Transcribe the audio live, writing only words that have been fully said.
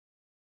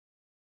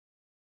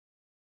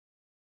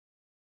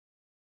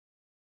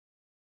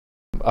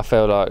I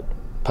feel like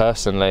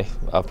personally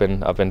I've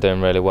been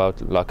doing really well.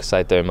 Like I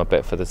say, doing my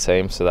bit for the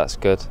team, so that's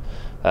good.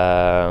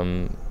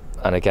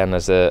 And again,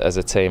 as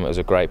a team, it was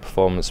a great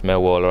performance.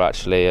 Millwall are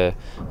actually a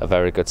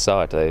very good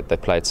side. They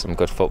played some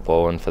good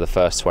football, and for the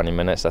first 20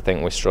 minutes, I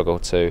think we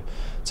struggled to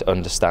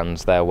understand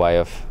their way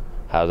of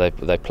how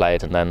they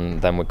played,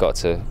 and then we got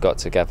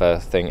together. I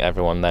think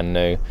everyone then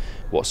knew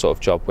what sort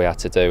of job we had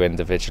to do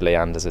individually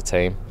and as a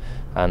team,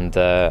 and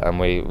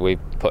we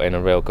put in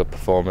a real good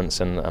performance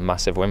and a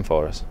massive win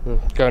for us.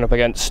 Going up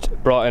against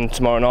Brighton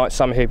tomorrow night,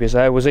 Sam Hoopy's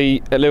there. Was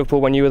he at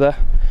Liverpool when you were there?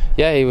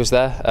 Yeah, he was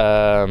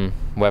there.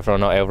 Whether or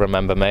not he'll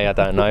remember me, I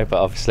don't know, but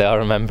obviously I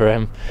remember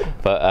him.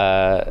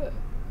 But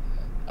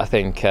I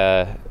think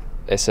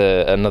it's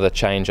another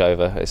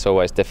changeover. It's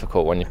always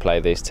difficult when you play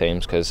these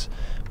teams because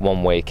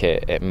one week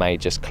it may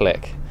just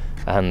click,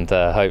 and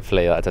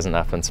hopefully that doesn't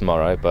happen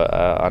tomorrow. But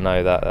I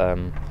know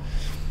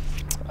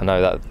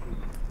that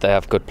they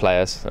have good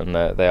players and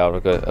they are a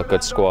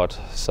good squad.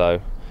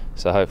 So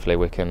hopefully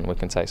we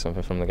can take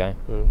something from the game.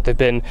 They've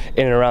been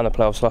in and around the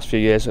playoffs the last few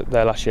years.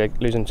 There last year,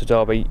 losing to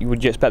Derby.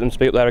 Would you expect them to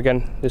be up there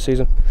again this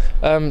season?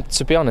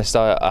 To be honest,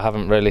 I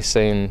haven't really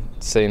seen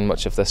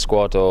much of the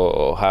squad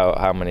or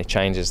how many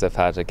changes they've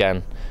had.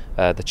 Again,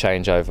 the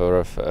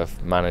changeover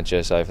of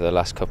managers over the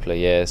last couple of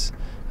years.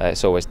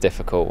 It's always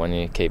difficult when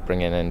you keep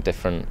bringing in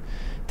different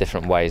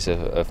ways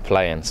of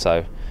playing.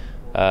 So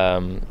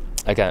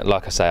again,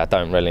 like I say, I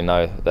don't really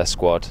know their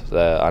squad.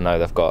 I know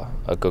they've got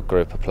a good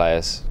group of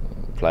players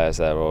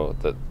there, or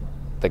that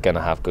they're going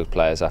to have good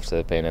players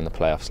after being in the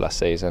playoffs last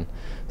season.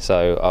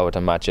 So I would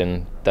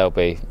imagine they'll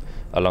be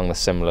along the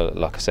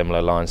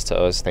similar lines to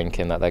us,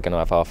 thinking that they're going to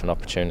have half an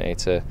opportunity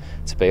to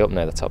be up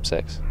near the top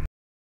 6.